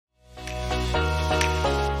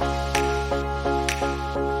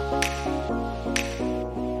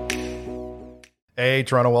Hey,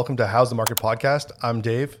 Toronto, welcome to How's the Market podcast. I'm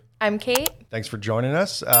Dave. I'm Kate. Thanks for joining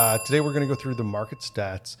us. Today we're going to go through the market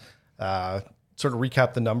stats, sort of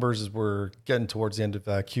recap the numbers as we're getting towards the end of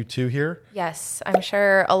Q2 here. Yes, I'm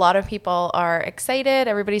sure a lot of people are excited.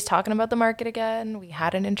 Everybody's talking about the market again. We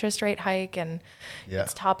had an interest rate hike and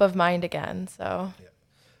it's top of mind again. So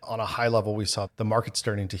on a high level, we saw the market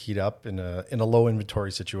starting to heat up in a low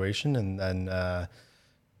inventory situation. And then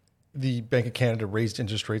the Bank of Canada raised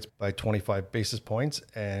interest rates by 25 basis points.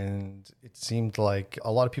 And it seemed like a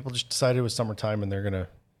lot of people just decided it was summertime and they're going to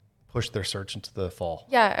push their search into the fall.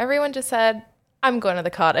 Yeah, everyone just said, I'm going to the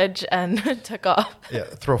cottage and took off. Yeah,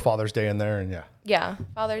 throw Father's Day in there and Yeah,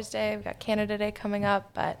 Father's Day, we've got Canada Day coming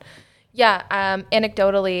up. But yeah,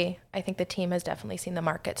 anecdotally, I think the team has definitely seen the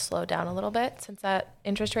market slow down a little bit since that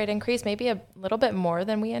interest rate increase, maybe a little bit more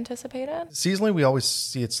than we anticipated. Seasonally, we always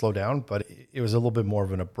see it slow down, but it was a little bit more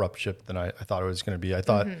of an abrupt shift than I thought it was going to be. I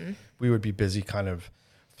thought we would be busy kind of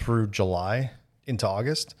through July into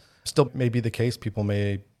August. Still may be the case. People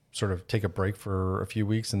may sort of take a break for a few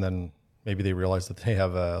weeks and then maybe they realize that they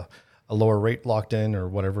have a lower rate locked in or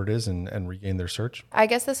whatever it is and regain their search. I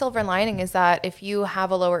guess the silver lining is that if you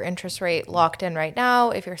have a lower interest rate locked in right now,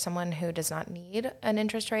 if you're someone who does not need an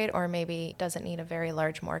interest rate or maybe doesn't need a very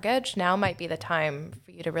large mortgage, now might be the time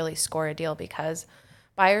for you to really score a deal because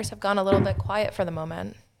buyers have gone a little bit quiet for the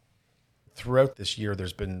moment. Throughout this year,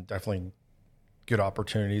 there's been definitely good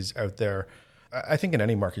opportunities out there. I think in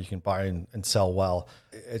any market you can buy and sell well.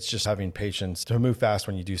 It's just having patience to move fast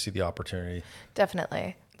when you do see the opportunity.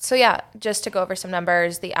 Definitely. So yeah, just to go over some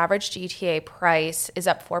numbers, the average GTA price is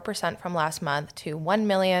up 4% from last month to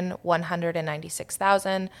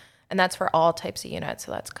 $1,196,000. And that's for all types of units.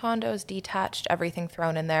 So that's condos, detached, everything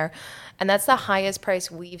thrown in there. And that's the highest price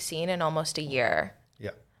we've seen in almost a year. Yeah.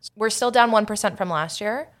 We're still down 1% from last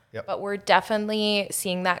year. Yep. But we're definitely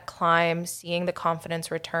seeing that climb, seeing the confidence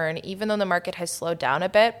return. Even though the market has slowed down a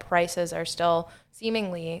bit, prices are still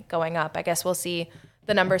seemingly going up. I guess we'll see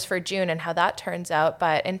the numbers for June and how that turns out.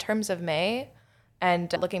 But in terms of May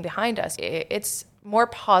and looking behind us, it's more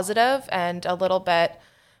positive and a little bit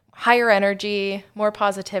higher energy, more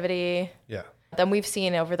positivity than we've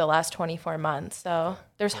seen over the last 24 months. So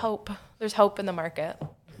there's hope. There's hope in the market.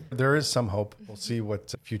 There is some hope. We'll see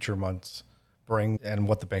what future months bring and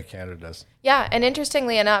what the Bank of Canada does. Yeah, and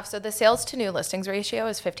interestingly enough, so the sales to new listings ratio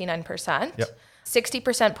is 59%. Yep.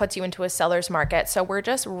 60% puts you into a seller's market. So we're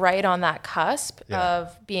just right on that cusp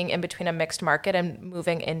of being in between a mixed market and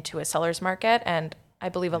moving into a seller's market. And I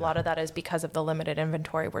believe a lot of that is because of the limited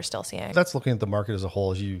inventory we're still seeing. That's looking at the market as a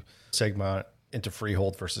whole as you segment into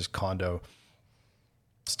freehold versus condo.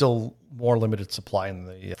 Still more limited supply in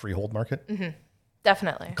the freehold market. Mm-hmm.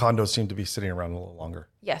 Definitely. Condos seem to be sitting around a little longer.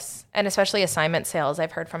 Yes. And especially assignment sales.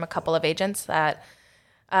 I've heard from a couple of agents that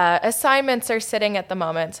assignments are sitting at the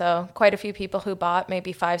moment. So quite a few people who bought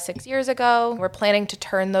maybe 5-6 years ago were planning to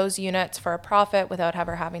turn those units for a profit without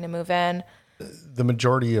ever having to move in. The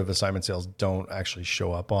majority of assignment sales don't actually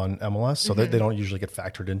show up on MLS, so they don't usually get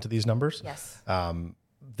factored into these numbers. Yes.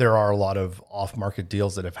 There are a lot of off-market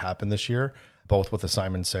deals that have happened this year, both with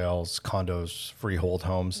assignment sales, condos, freehold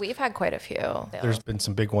homes. We've had quite a few. There's been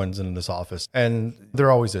some big ones in this office, and there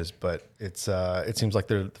always is, but it seems like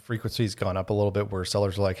the frequency's gone up a little bit where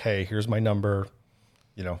sellers are like, hey, here's my number,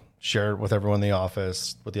 share it with everyone in the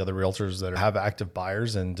office, with the other realtors that have active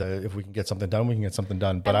buyers, and if we can get something done, we can get something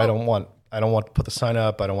done. But I don't want to put the sign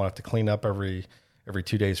up. I don't want to have to clean up every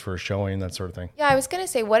 2 days for a showing, that sort of thing. Yeah, I was going to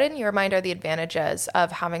say, what in your mind are the advantages of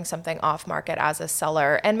having something off market as a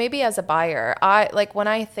seller and maybe as a buyer? When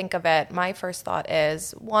I think of it, my first thought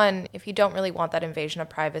is, one, if you don't really want that invasion of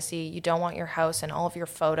privacy, you don't want your house and all of your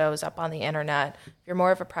photos up on the internet, if you're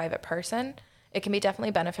more of a private person, it can be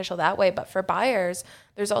definitely beneficial that way. But for buyers,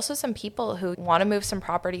 there's also some people who want to move some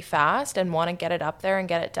property fast and want to get it up there and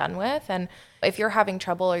get it done with. And if you're having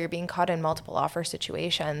trouble or you're being caught in multiple offer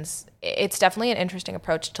situations, it's definitely an interesting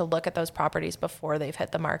approach to look at those properties before they've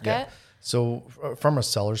hit the market. Yeah. So from a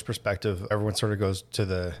seller's perspective, everyone sort of goes to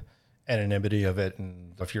the anonymity of it.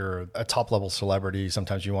 And if you're a top level celebrity,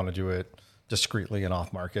 sometimes you want to do it discreetly and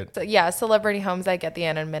off market. So yeah, celebrity homes, I get the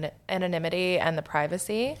anonymity and the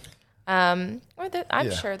privacy. I'm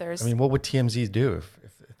sure there's... I mean, what would TMZ do if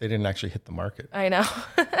they didn't actually hit the market? I know.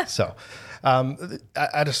 So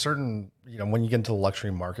at a certain, when you get into the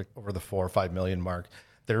luxury market over the 4 or 5 million mark,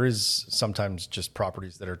 there is sometimes just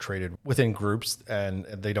properties that are traded within groups and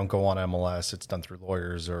they don't go on MLS. It's done through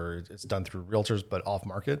lawyers or it's done through realtors, but off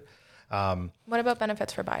market. What about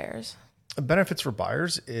benefits for buyers? Benefits for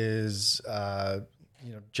buyers is,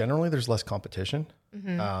 generally there's less competition.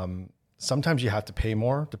 Mm-hmm. Sometimes you have to pay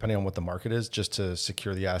more depending on what the market is just to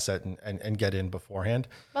secure the asset and get in beforehand.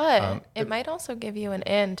 But it might also give you an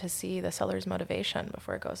in to see the seller's motivation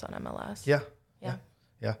before it goes on MLS. Yeah.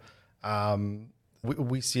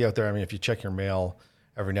 We see out there, I mean, if you check your mail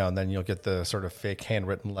every now and then, you'll get the sort of fake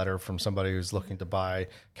handwritten letter from somebody who's looking to buy,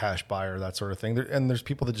 cash buyer, that sort of thing. And there's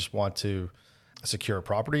people that just want to secure a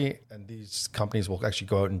property, and these companies will actually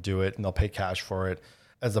go out and do it, and they'll pay cash for it.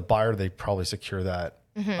 As a buyer, they probably secure that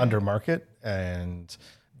under market, and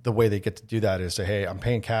the way they get to do that is say, hey, I'm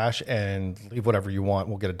paying cash and leave whatever you want.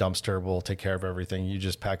 We'll get a dumpster. We'll take care of everything. You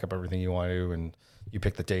just pack up everything you want to, and you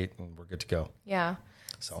pick the date, and we're good to go. Yeah.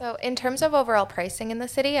 So in terms of overall pricing in the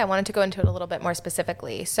city, I wanted to go into it a little bit more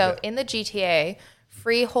specifically. So in the GTA,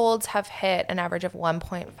 freeholds have hit an average of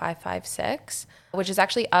 1.556, which is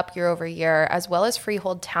actually up year over year, as well as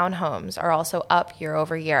freehold townhomes are also up year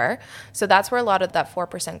over year. So that's where a lot of that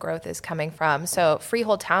 4% growth is coming from. So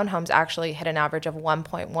freehold townhomes actually hit an average of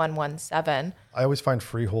 1.117. I always find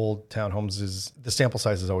freehold townhomes is the sample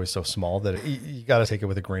size is always so small that you got to take it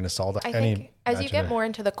with a grain of salt. I think as you get more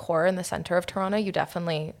into the core in the center of Toronto, you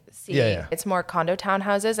definitely see it's more condo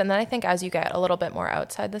townhouses. And then I think as you get a little bit more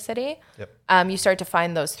outside the city, you start to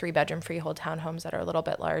find those 3-bedroom freehold townhomes that are a little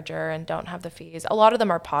bit larger and don't have the fees. A lot of them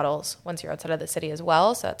are pottles once you're outside of the city as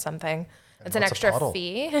well. So that's something. It's an extra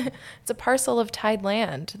fee. It's a parcel of tied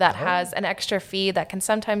land that has an extra fee that can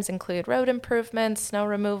sometimes include road improvements, snow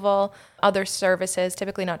removal, other services,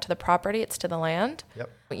 typically not to the property, it's to the land.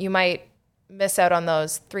 You might miss out on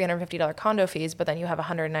those $350 condo fees, but then you have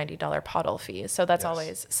 $190 pottle fees. So that's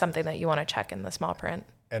always something that you want to check in the small print.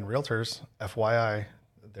 And realtors, FYI,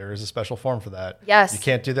 there is a special form for that. Yes. You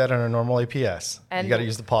can't do that on a normal APS. And you got to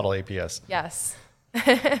use the pottle APS. Yes.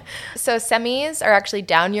 So semis are actually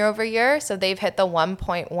down year over year. So they've hit the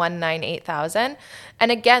 1.198 thousand.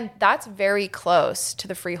 And again, that's very close to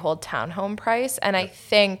the freehold townhome price. And I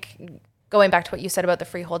think going back to what you said about the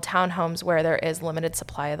freehold townhomes, where there is limited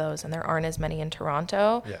supply of those and there aren't as many in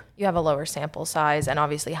Toronto, you have a lower sample size and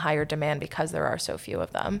obviously higher demand because there are so few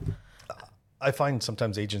of them. I find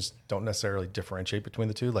sometimes agents don't necessarily differentiate between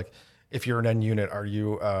the two. Like if you're an end unit, are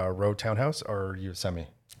you a row townhouse or are you a semi?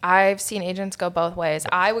 I've seen agents go both ways.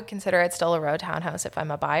 I would consider it still a row townhouse if I'm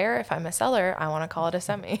a buyer. If I'm a seller, I want to call it a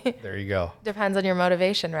semi. There you go. Depends on your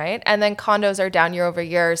motivation, right? And then condos are down year over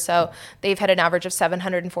year. So they've had an average of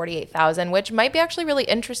 748,000, which might be actually really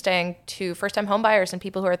interesting to first-time home buyers and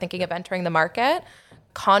people who are thinking of entering the market.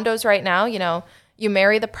 Condos right now, you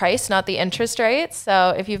marry the price, not the interest rate.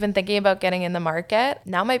 So if you've been thinking about getting in the market,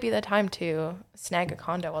 now might be the time to snag a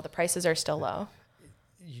condo while the prices are still low.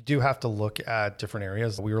 You do have to look at different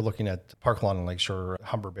areas. We were looking at Park Lawn and Lakeshore,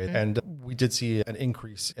 Humber Bay, and we did see an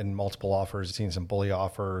increase in multiple offers, seeing some bully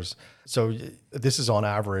offers. So this is on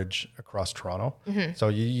average across Toronto. So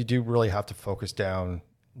you do really have to focus down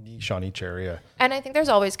niche on each area. And I think there's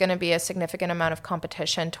always going to be a significant amount of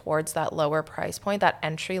competition towards that lower price point, that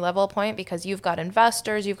entry level point, because you've got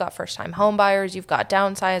investors, you've got first time home buyers, you've got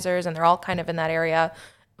downsizers, and they're all kind of in that area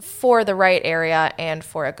for the right area and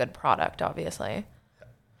for a good product, obviously.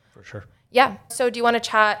 For sure. Yeah. So do you want to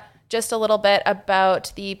chat just a little bit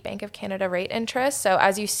about the Bank of Canada rate interest? So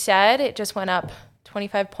as you said, it just went up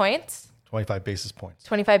 25 points. 25 basis points.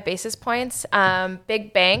 25 basis points.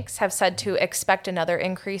 Big banks have said to expect another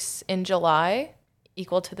increase in July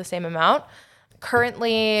equal to the same amount.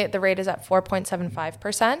 Currently, the rate is at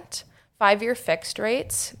 4.75%. 5-year fixed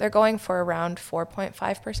rates, they're going for around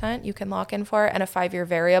 4.5% you can lock in for. And a 5-year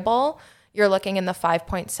variable, you're looking in the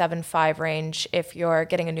 5.75 range if you're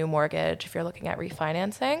getting a new mortgage, if you're looking at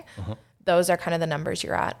refinancing. Those are kind of the numbers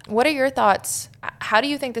you're at. What are your thoughts? How do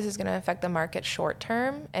you think this is going to affect the market short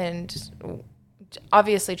term? And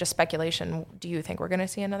obviously just speculation, do you think we're going to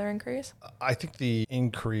see another increase? I think the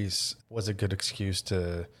increase was a good excuse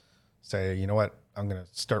to say, you know what, I'm going to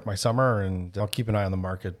start my summer and I'll keep an eye on the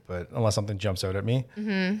market, but unless something jumps out at me,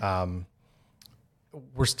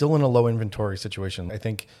 we're still in a low inventory situation. I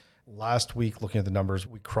think last week, looking at the numbers,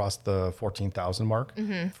 we crossed the 14,000 mark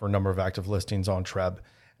for a number of active listings on Treb.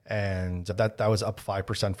 And that was up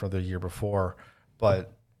 5% from the year before.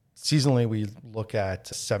 But seasonally, we look at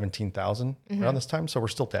 17,000 around this time. So we're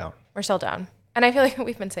still down. We're still down. And I feel like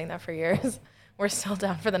we've been saying that for years. We're still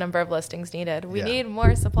down for the number of listings needed. We need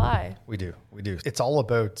more supply. We do. It's all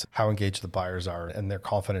about how engaged the buyers are and their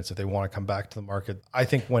confidence if they want to come back to the market. I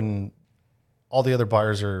think when all the other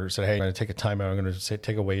buyers are said, hey, I'm going to take a time out, I'm going to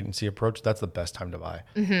take a wait and see approach, that's the best time to buy.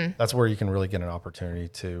 That's where you can really get an opportunity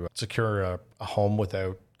to secure a home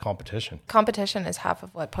without competition. Competition is half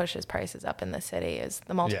of what pushes prices up in the city, is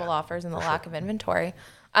the multiple offers and the lack of inventory.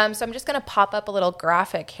 So I'm just going to pop up a little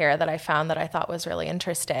graphic here that I found that I thought was really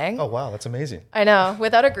interesting. Oh, wow. That's amazing. I know,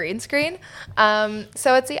 without a green screen.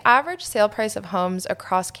 So it's the average sale price of homes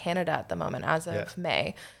across Canada at the moment as of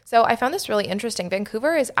May. So I found this really interesting.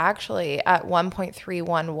 Vancouver is actually at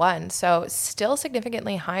 1.311, so still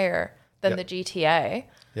significantly higher than the GTA.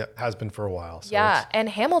 Yep, has been for a while. So And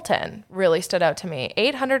Hamilton really stood out to me.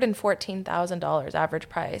 $814,000 average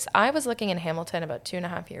price. I was looking in Hamilton about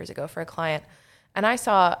 2.5 years ago for a client, and I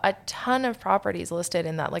saw a ton of properties listed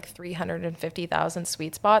in that like 350,000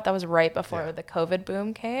 sweet spot. That was right before the COVID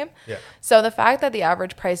boom came. Yeah. So the fact that the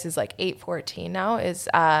average price is like 814 now is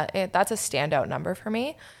that's a standout number for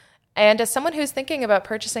me. And as someone who's thinking about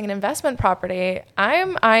purchasing an investment property,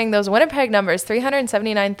 I'm eyeing those Winnipeg numbers,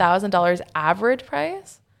 $379,000 average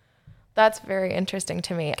price. That's very interesting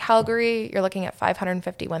to me. Calgary, you're looking at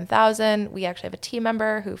 $551,000. We actually have a team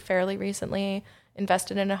member who fairly recently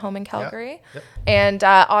invested in a home in Calgary. Yep. And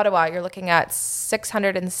Ottawa, you're looking at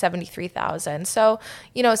 $673,000. So,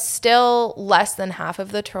 still less than half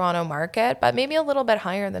of the Toronto market, but maybe a little bit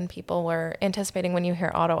higher than people were anticipating when you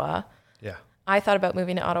hear Ottawa. Yeah. I thought about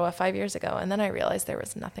moving to Ottawa 5 years ago, and then I realized there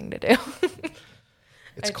was nothing to do.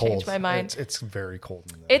 It's I cold. changed my mind. It's very cold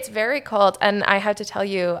in there. It's very cold. And I had to tell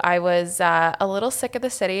you, I was a little sick of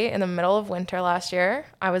the city in the middle of winter last year.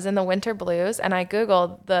 I was in the winter blues, and I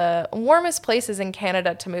Googled the warmest places in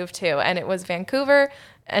Canada to move to, and it was Vancouver,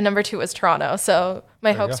 and number 2 was Toronto. So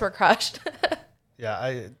my hopes were crushed.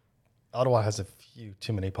 Yeah, Ottawa has a few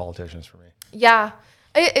too many politicians for me. Yeah.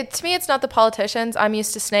 To me, it's not the politicians. I'm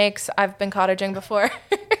used to snakes. I've been cottaging before.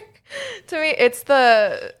 To me, it's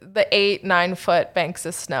the 8-9 foot banks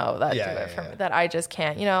of snow that do it for me, that I just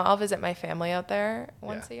can't. I'll visit my family out there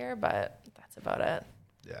once a year, but that's about it.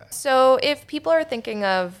 Yeah. So if people are thinking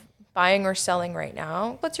of buying or selling right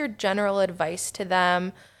now, what's your general advice to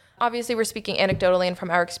them? Obviously, we're speaking anecdotally and from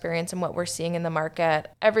our experience and what we're seeing in the market.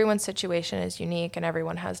 Everyone's situation is unique and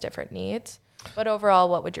everyone has different needs. But overall,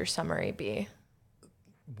 what would your summary be?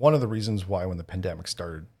 One of the reasons why when the pandemic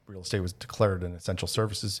started, real estate was declared an essential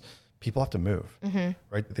service is people have to move,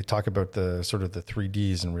 right? They talk about the sort of the 3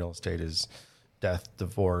 Ds in real estate is death,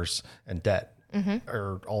 divorce, and debt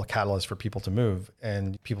are all catalysts for people to move,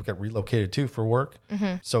 and people get relocated too for work.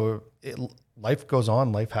 So life goes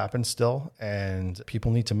on, life happens still, and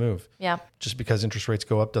people need to move. Yeah. Just because interest rates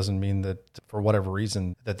go up doesn't mean that for whatever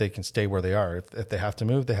reason that they can stay where they are. If they have to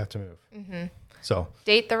move, they have to move. So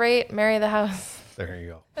date the rate, marry the house. There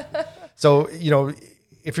you go. So,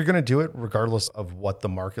 if you're going to do it, regardless of what the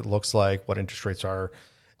market looks like, what interest rates are,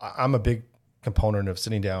 I'm a big component of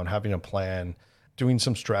sitting down, having a plan, doing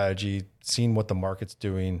some strategy, seeing what the market's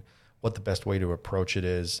doing, what the best way to approach it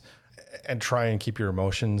is, and try and keep your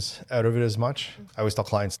emotions out of it as much. I always tell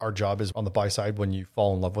clients our job is on the buy side. When you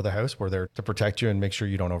fall in love with a house, we're there to protect you and make sure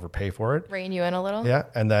you don't overpay for it. Rein you in a little. Yeah.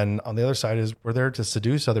 And then on the other side is we're there to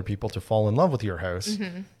seduce other people to fall in love with your house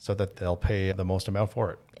so that they'll pay the most amount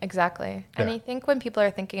for it. Exactly. And I think when people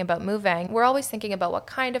are thinking about moving, we're always thinking about what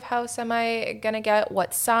kind of house am I going to get?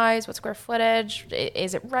 What size? What square footage?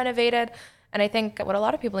 Is it renovated? And I think what a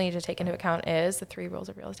lot of people need to take into account is the 3 rules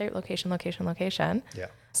of real estate: location, location, location. Yeah.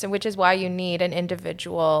 So which is why you need an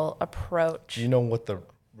individual approach. Do you know what the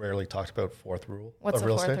rarely talked about 4th rule What's of the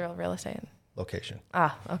real 4th estate? rule of real estate? Location.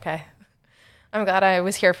 Ah, okay. I'm glad I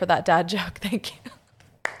was here for that dad joke. Thank you.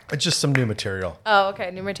 It's just some new material. Oh,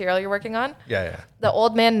 okay. New material you're working on? Yeah. The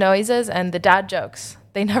old man noises and the dad jokes.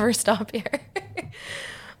 They never stop here.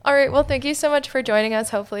 All right. Well, thank you so much for joining us.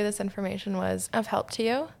 Hopefully this information was of help to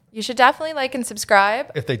you. You should definitely like and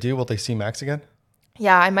subscribe. If they do, will they see Max again?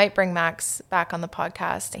 Yeah, I might bring Max back on the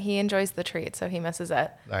podcast. He enjoys the treat, so he misses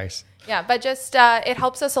it. Nice. Yeah, but just it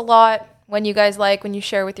helps us a lot when you guys when you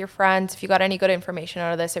share with your friends. If you got any good information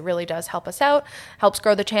out of this, it really does help us out, helps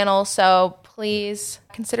grow the channel. So please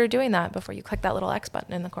consider doing that before you click that little X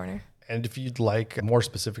button in the corner. And if you'd like more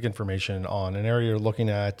specific information on an area you're looking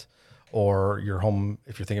at or your home,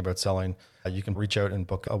 if you're thinking about selling, you can reach out and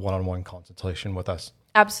book a one-on-one consultation with us.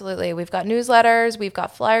 Absolutely. We've got newsletters. We've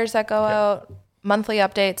got flyers that go out, monthly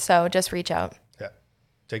updates. So just reach out. Yeah.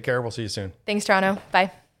 Take care. We'll see you soon. Thanks, Toronto.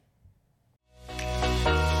 Bye.